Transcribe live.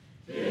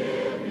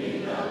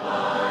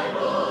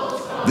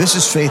This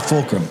is Faith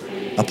Fulcrum,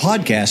 a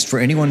podcast for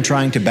anyone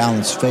trying to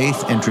balance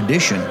faith and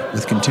tradition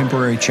with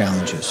contemporary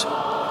challenges.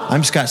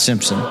 I'm Scott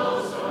Simpson.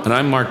 And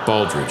I'm Mark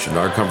Baldridge, and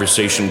our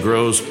conversation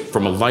grows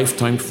from a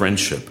lifetime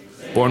friendship,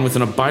 born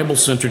within a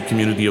Bible-centered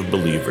community of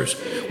believers.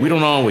 We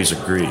don't always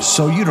agree.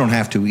 So you don't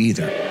have to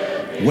either.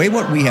 Weigh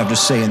what we have to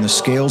say in the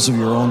scales of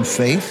your own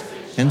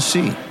faith and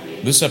see.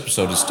 This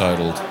episode is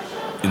titled,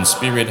 In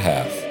Spirit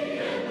Hath.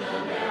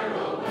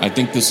 I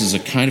think this is a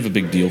kind of a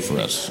big deal for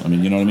us. I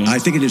mean, you know what I mean? I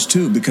think it is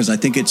too, because I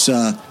think it's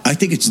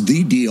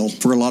the deal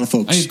for a lot of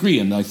folks. I agree,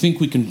 and I think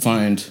we can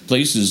find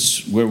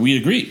places where we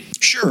agree.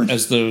 Sure.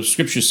 As the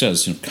scripture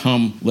says,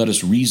 come, let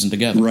us reason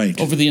together.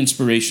 Right. Over the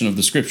inspiration of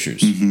the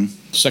scriptures.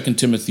 2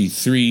 Timothy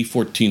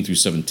 3:14 through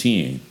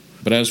 17.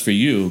 But as for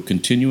you,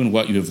 continue in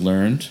what you have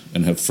learned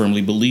and have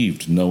firmly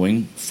believed,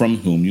 knowing from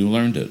whom you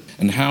learned it,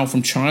 and how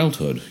from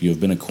childhood you have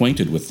been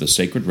acquainted with the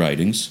sacred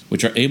writings,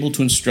 which are able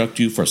to instruct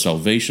you for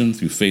salvation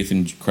through faith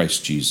in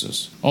Christ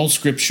Jesus. All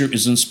Scripture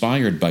is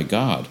inspired by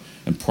God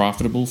and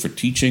profitable for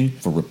teaching,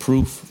 for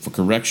reproof, for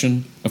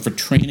correction, and for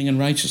training in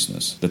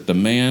righteousness, that the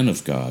man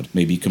of God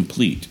may be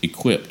complete,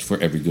 equipped for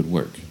every good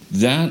work.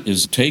 That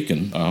is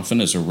taken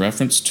often as a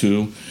reference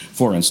to,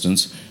 for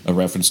instance, a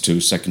reference to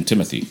 2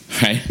 Timothy,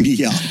 right?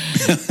 Yeah.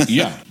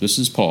 Yeah, this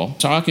is Paul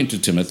talking to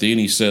Timothy,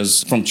 and he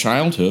says, from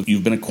childhood,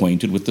 you've been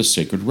acquainted with the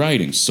sacred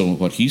writings. So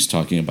what he's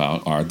talking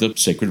about are the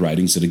sacred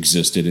writings that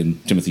existed in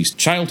Timothy's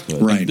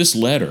childhood. Right. And this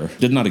letter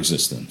did not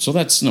exist then. So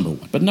that's number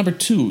one. But number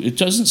two, it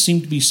doesn't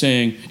seem to be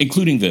saying,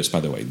 including this, by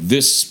the way,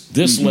 this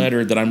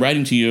letter that I'm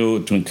writing to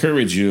you to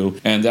encourage you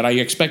and that I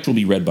expect will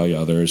be read by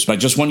others. But I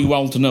just want you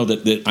all to know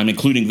that I'm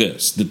including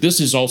this, that this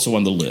is also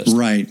on the list.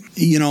 Right.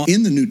 You know,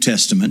 in the New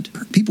Testament,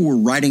 people were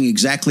writing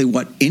exactly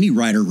what any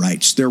writer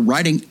writes. They're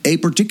writing a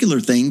particular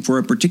thing for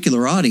a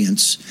particular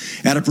audience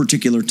at a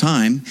particular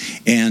time.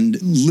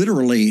 And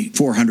literally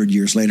 400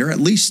 years later, at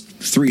least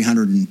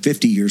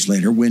 350 years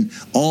later, when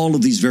all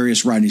of these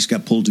various writings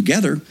got pulled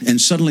together and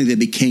suddenly they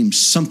became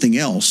something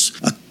else,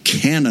 a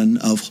canon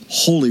of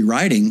holy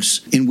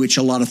writings in which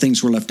a lot of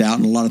things were left out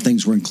and a lot of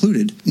things were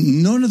included.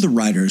 None of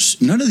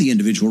the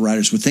individual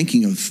writers were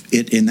thinking of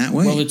it in that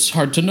way. Well, it's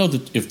hard to know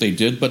that if they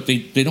did, but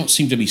they don't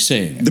seem to be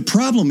saying it. The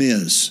problem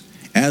is,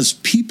 as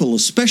people,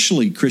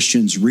 especially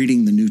Christians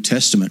reading the New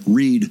Testament,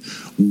 read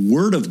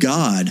Word of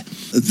God,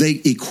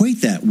 they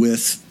equate that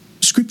with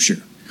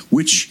Scripture.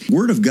 Which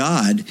Word of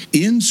God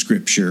in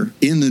Scripture,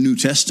 in the New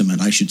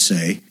Testament, I should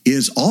say,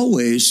 is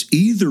always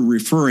either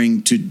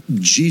referring to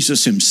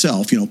Jesus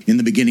himself. You know, in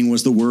the beginning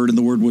was the Word, and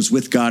the Word was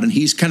with God. And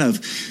he's kind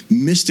of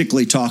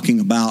mystically talking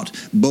about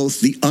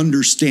both the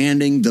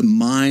understanding, the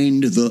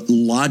mind, the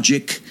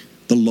logic,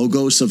 the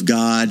logos of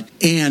God,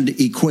 and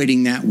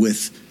equating that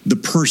with the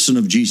person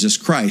of Jesus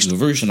Christ. The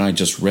version I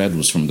just read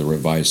was from the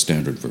Revised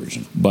Standard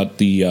Version. But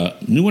the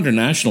New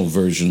International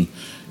Version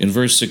in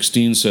verse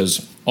 16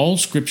 says, all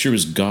Scripture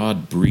is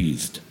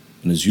God-breathed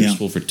and is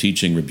useful for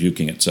teaching,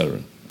 rebuking,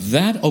 etc.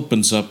 That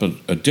opens up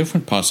a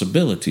different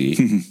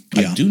possibility.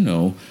 I do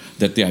know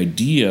that the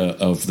idea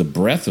of the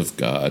breath of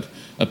God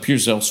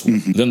appears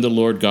elsewhere. Then the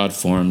Lord God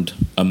formed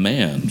a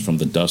man from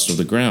the dust of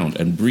the ground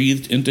and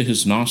breathed into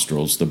his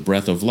nostrils the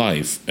breath of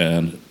life,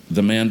 and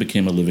the man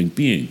became a living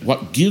being.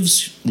 What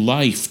gives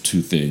life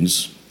to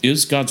things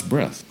is God's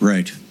breath.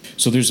 Right.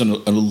 So there's a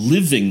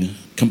living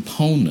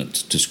component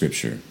to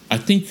Scripture. I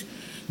think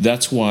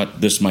that's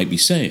what this might be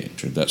saying,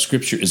 that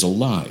Scripture is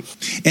alive.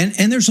 And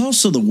there's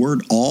also the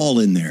word all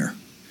in there,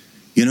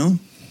 you know?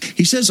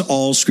 He says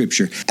all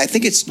Scripture. I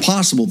think it's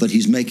possible that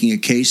he's making a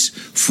case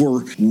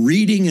for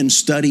reading and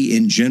study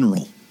in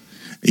general,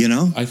 you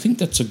know? I think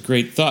that's a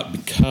great thought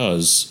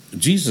because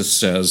Jesus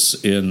says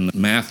in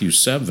Matthew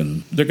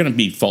 7, they're going to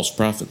be false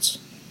prophets.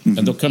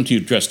 And they'll come to you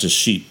dressed as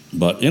sheep,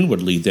 but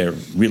inwardly they're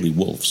really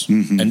wolves.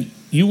 And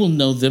you will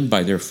know them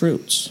by their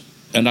fruits.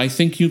 And I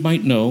think you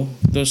might know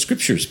the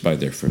Scriptures by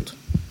their fruit.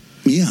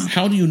 Yeah.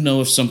 How do you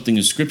know if something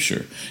is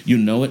Scripture? You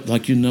know it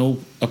like you know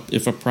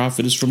if a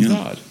prophet is from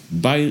God,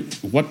 by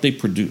what they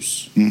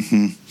produce.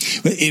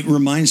 It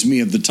reminds me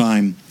of the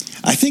time,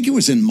 I think it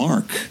was in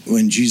Mark,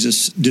 when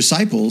Jesus'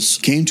 disciples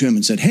came to him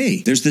and said,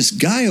 hey, there's this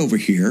guy over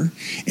here,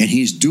 and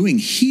he's doing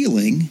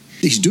healing.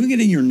 He's doing it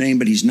in your name,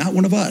 but he's not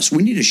one of us.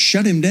 We need to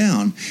shut him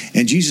down.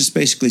 And Jesus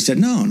basically said,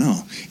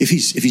 no. If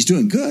he's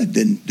doing good,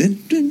 then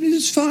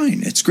it's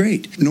fine. It's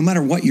great. No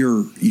matter what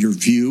your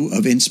view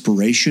of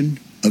inspiration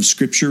of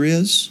Scripture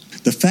is,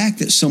 the fact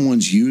that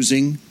someone's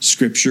using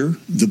Scripture,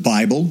 the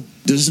Bible,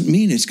 doesn't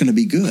mean it's going to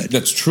be good.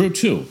 That's true,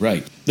 too,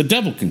 right. The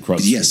devil can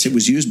corrupt Yes, Scripture. it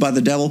was used by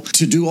the devil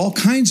to do all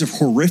kinds of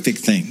horrific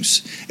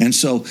things. And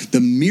so the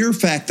mere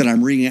fact that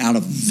I'm reading out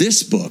of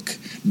this book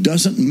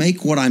doesn't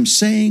make what I'm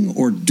saying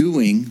or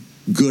doing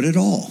good at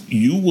all.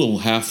 You will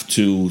have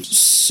to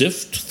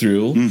sift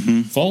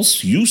through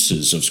false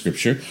uses of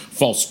Scripture,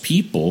 false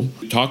people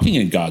talking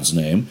in God's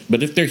name.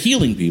 But if they're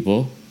healing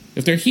people,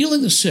 if they're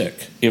healing the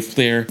sick, if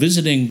they're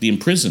visiting the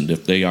imprisoned,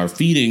 if they are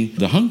feeding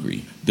the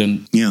hungry,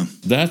 then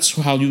that's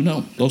how you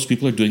know those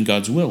people are doing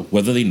God's will,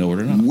 whether they know it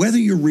or not. Whether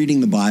you're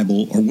reading the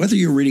Bible or whether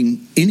you're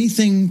reading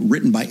anything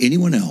written by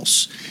anyone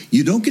else,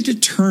 you don't get to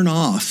turn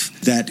off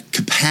that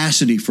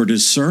capacity for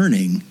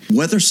discerning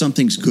whether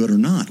something's good or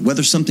not,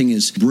 whether something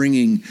is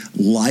bringing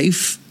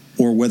life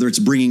or whether it's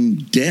bringing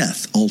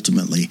death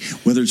ultimately,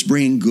 whether it's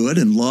bringing good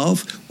and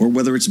love or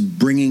whether it's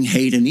bringing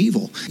hate and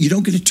evil. You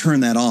don't get to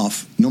turn that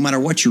off no matter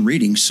what you're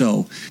reading.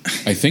 So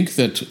I think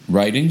that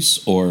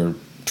writings or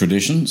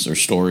traditions or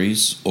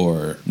stories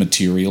or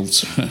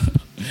materials,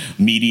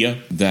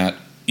 media that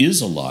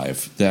is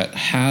alive, that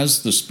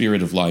has the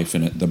spirit of life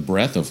in it, the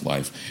breath of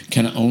life,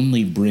 can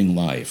only bring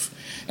life.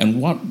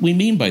 And what we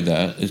mean by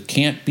that, it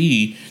can't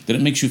be that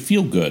it makes you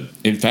feel good.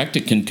 In fact,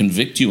 it can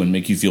convict you and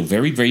make you feel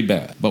very, very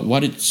bad. But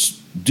what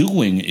it's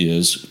doing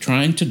is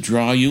trying to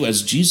draw you,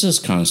 as Jesus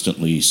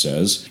constantly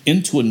says,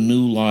 into a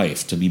new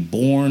life, to be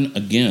born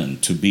again,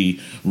 to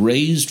be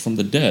raised from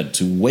the dead,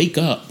 to wake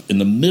up in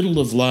the middle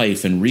of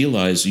life and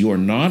realize you are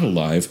not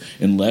alive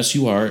unless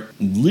you are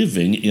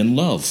living in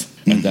love.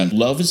 And that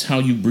love is how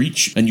you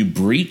breach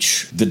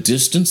the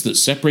distance that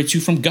separates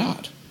you from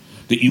God.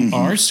 That you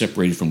are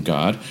separated from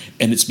God,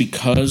 and it's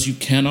because you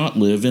cannot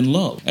live in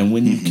love. And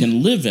when you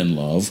can live in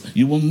love,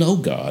 you will know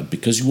God,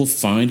 because you will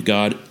find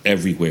God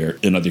everywhere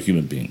in other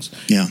human beings.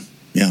 Yeah.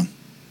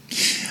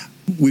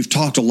 We've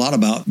talked a lot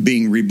about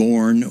being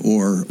reborn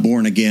or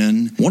born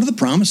again. One of the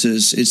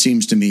promises, it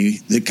seems to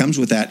me, that comes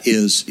with that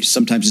is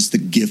sometimes it's the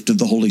gift of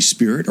the Holy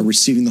Spirit or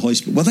receiving the Holy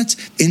Spirit. Well, that's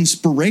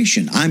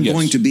inspiration. I'm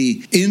going to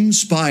be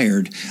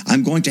inspired.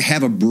 I'm going to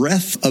have a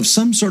breath of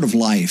some sort of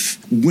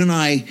life when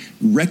I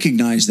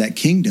recognize that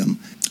kingdom.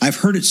 I've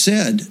heard it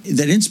said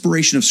that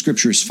inspiration of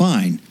Scripture is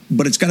fine,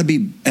 but it's got to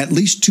be at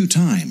least 2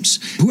 times.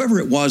 Whoever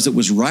it was that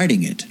was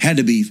writing it had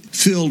to be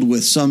filled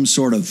with some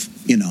sort of,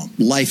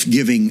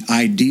 life-giving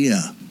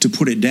idea to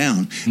put it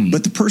down.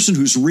 But the person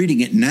who's reading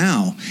it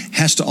now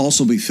has to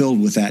also be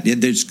filled with that.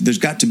 There's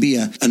got to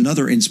be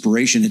another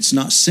inspiration. It's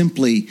not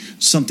simply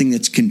something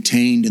that's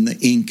contained in the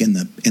ink and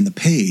the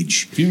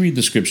page. If you read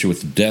the Scripture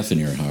with death in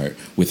your heart,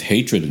 with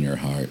hatred in your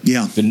heart,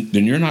 then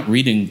you're not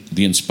reading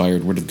the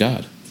inspired Word of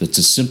God. It's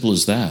as simple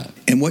as that.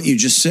 And what you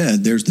just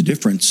said, there's the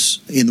difference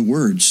in the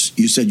words.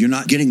 You said you're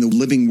not getting the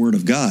living Word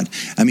of God.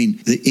 I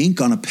mean, the ink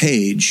on a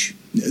page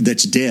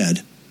that's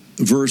dead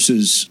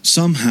versus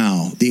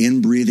somehow the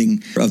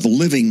inbreathing of the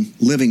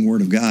living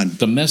Word of God.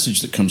 The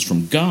message that comes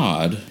from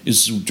God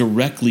is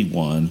directly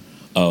one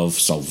of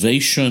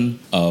salvation,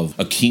 of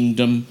a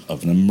kingdom,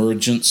 of an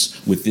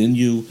emergence within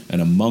you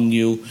and among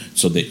you,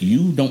 so that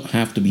you don't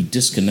have to be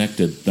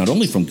disconnected not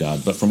only from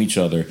God, but from each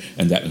other,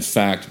 and that, in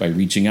fact, by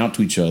reaching out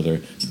to each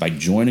other, by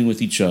joining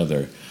with each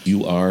other,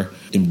 you are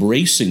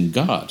embracing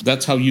God.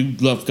 That's how you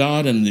love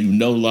God, and you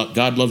know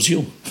God loves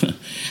you.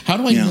 How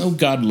do I know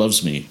God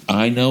loves me?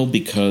 I know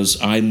because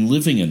I'm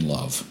living in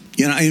love.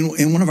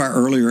 In one of our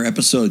earlier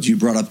episodes, you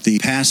brought up the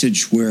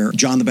passage where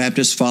John the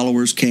Baptist's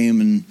followers came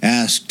and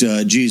asked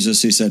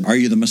Jesus, he said, "Are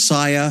you the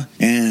Messiah?"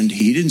 And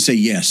he didn't say,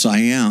 "Yes, I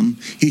am."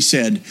 He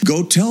said,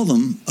 "Go tell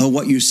them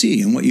what you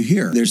see and what you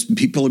hear." There's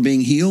people are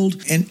being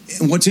healed. And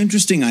what's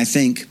interesting, I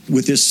think,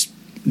 with this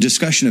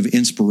discussion of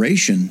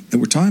inspiration that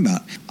we're talking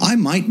about, I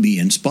might be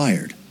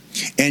inspired.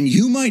 And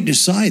you might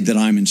decide that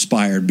I'm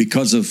inspired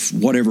because of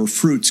whatever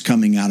fruit's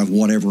coming out of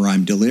whatever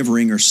I'm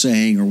delivering or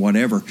saying or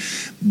whatever.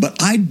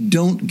 But I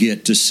don't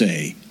get to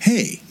say,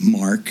 "Hey,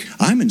 Mark,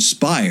 I'm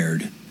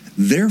inspired.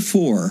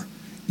 Therefore,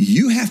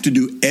 you have to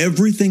do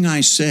everything I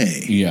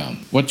say." Yeah.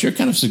 What you're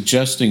kind of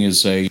suggesting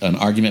is an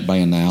argument by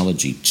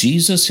analogy.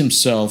 Jesus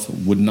himself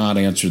would not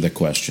answer the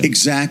question.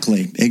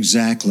 Exactly.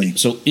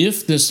 So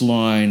if this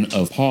line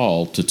of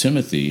Paul to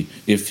Timothy,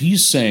 if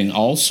he's saying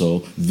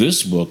also,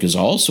 this book is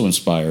also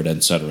inspired,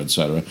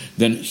 etc.,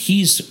 then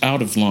he's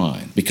out of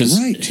line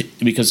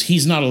because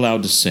he's not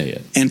allowed to say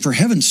it. And for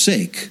heaven's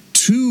sake,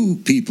 2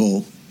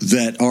 people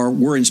that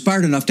were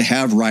inspired enough to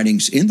have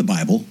writings in the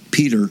Bible,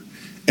 Peter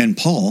and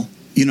Paul,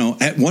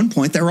 at one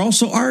point, they're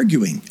also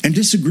arguing and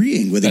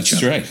disagreeing with each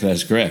other. That's right.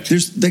 That's correct.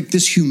 There's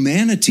this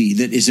humanity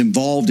that is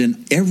involved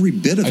in every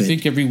bit of it. I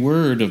think every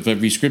word of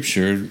every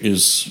Scripture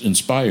is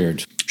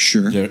inspired.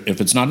 Sure.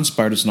 If it's not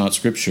inspired, it's not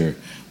Scripture.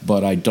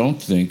 But I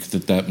don't think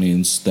that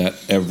means that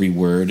every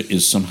word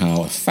is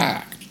somehow a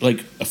fact.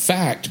 Like, a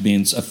fact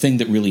means a thing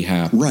that really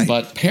happened. Right.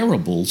 But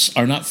parables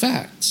are not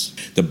facts.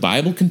 The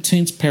Bible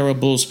contains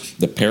parables.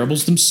 The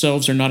parables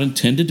themselves are not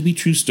intended to be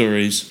true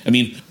stories. I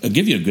mean, I'll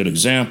give you a good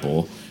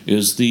example.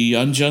 Is the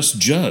unjust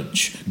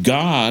judge.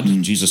 God,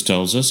 Jesus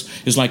tells us,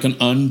 is like an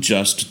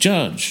unjust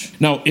judge.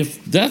 Now,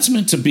 if that's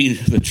meant to be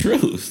the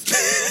truth,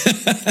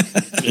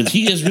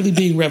 he is really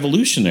being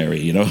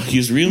revolutionary,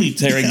 He's really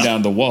tearing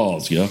down the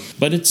walls,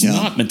 But it's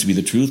not meant to be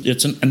the truth.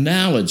 It's an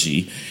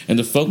analogy, and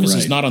the focus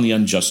is not on the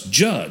unjust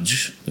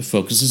judge. The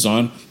focus is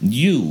on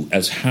you,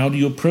 as how do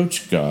you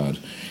approach God?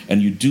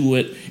 And you do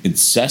it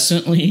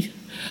incessantly,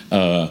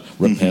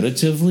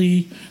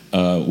 repetitively,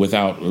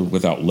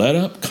 without let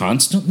up,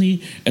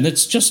 constantly. And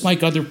it's just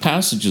like other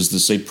passages that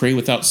say pray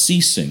without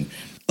ceasing.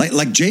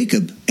 like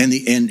Jacob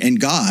and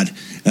God,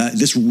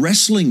 this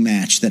wrestling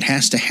match that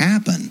has to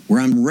happen,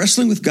 where I'm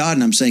wrestling with God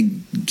and I'm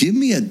saying, "Give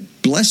me a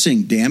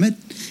blessing, damn it,"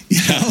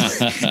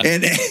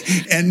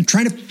 and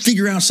trying to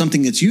figure out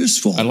something that's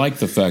useful. I like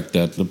the fact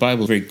that the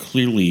Bible very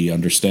clearly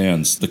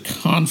understands the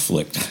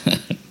conflict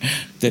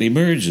that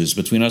emerges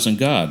between us and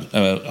God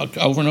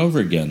over and over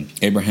again.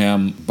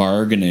 Abraham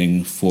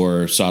bargaining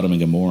for Sodom and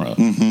Gomorrah.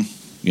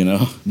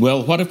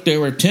 Well, what if there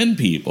were 10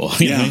 people?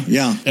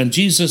 Yeah. And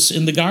Jesus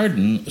in the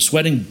garden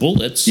sweating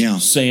bullets,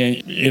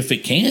 saying, if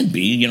it can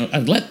be,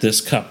 I'd let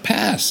this cup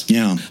pass.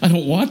 Yeah. I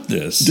don't want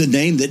this. The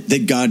name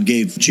that God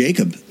gave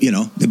Jacob,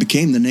 it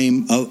became the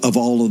name of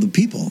all of the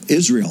people,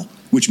 Israel,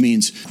 which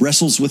means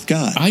wrestles with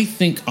God. I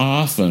think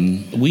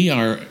often we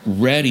are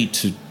ready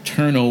to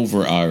turn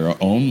over our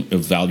own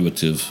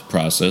evaluative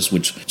process,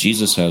 which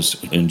Jesus has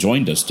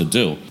enjoined us to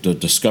do, to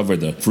discover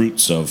the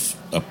fruits of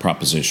a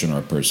proposition or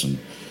a person.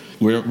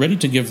 We're ready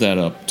to give that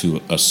up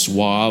to a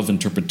suave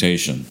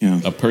interpretation,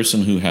 a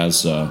person who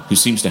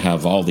seems to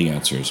have all the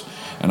answers.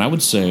 And I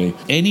would say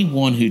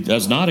anyone who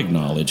does not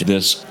acknowledge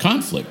this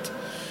conflict,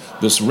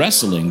 this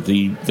wrestling,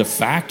 the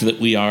fact that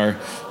we are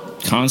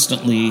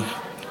constantly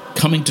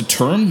coming to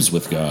terms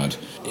with God,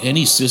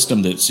 any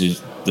system that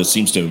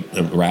seems to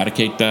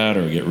eradicate that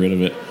or get rid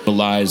of it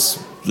belies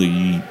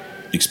the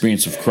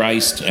experience of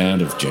Christ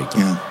and of Jacob.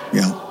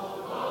 Yeah.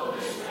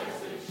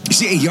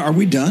 See, are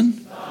we done?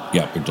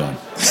 Yeah, we're done.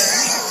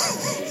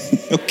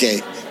 Okay.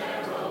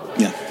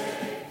 Yeah.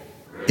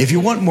 If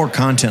you want more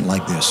content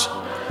like this,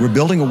 we're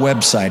building a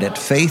website at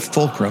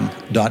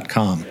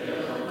faithfulcrum.com.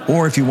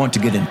 Or if you want to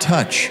get in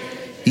touch,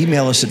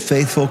 email us at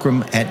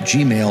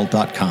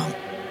faithfulcrum@gmail.com.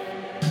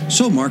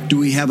 So, Mark, do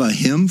we have a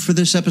hymn for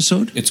this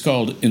episode? It's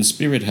called In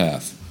Spirit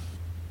Hath.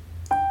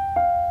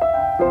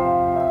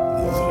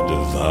 The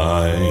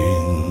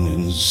divine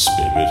in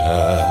spirit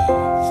hath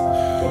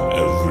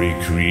every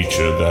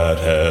creature that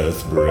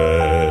hath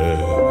breath,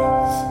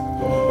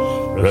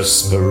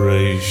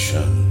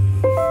 respiration,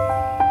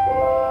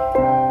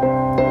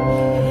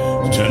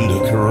 tender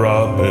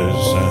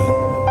carabes and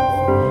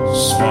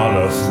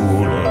smaller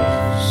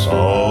fullers,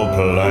 all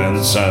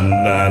plants and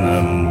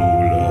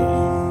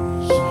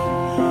animals,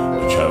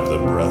 which have the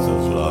breath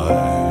of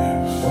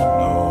life,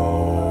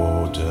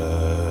 no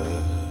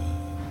death.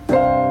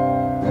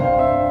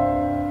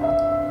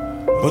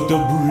 But the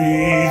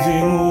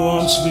breathing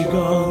once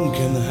begun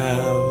can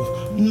have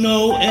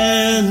no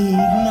end,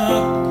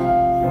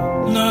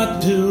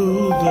 not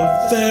till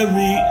the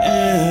very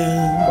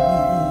end.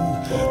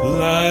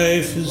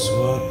 Life is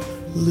what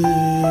lives,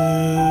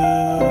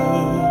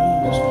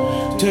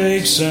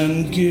 takes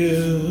and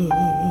gives,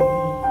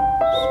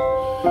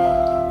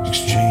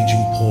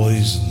 exchanging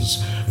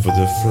poisons for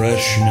the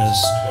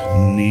freshness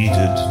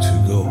needed to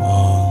go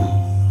on.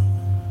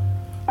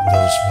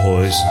 Those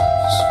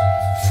poisons,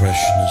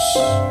 freshness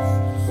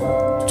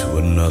to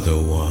another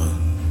one.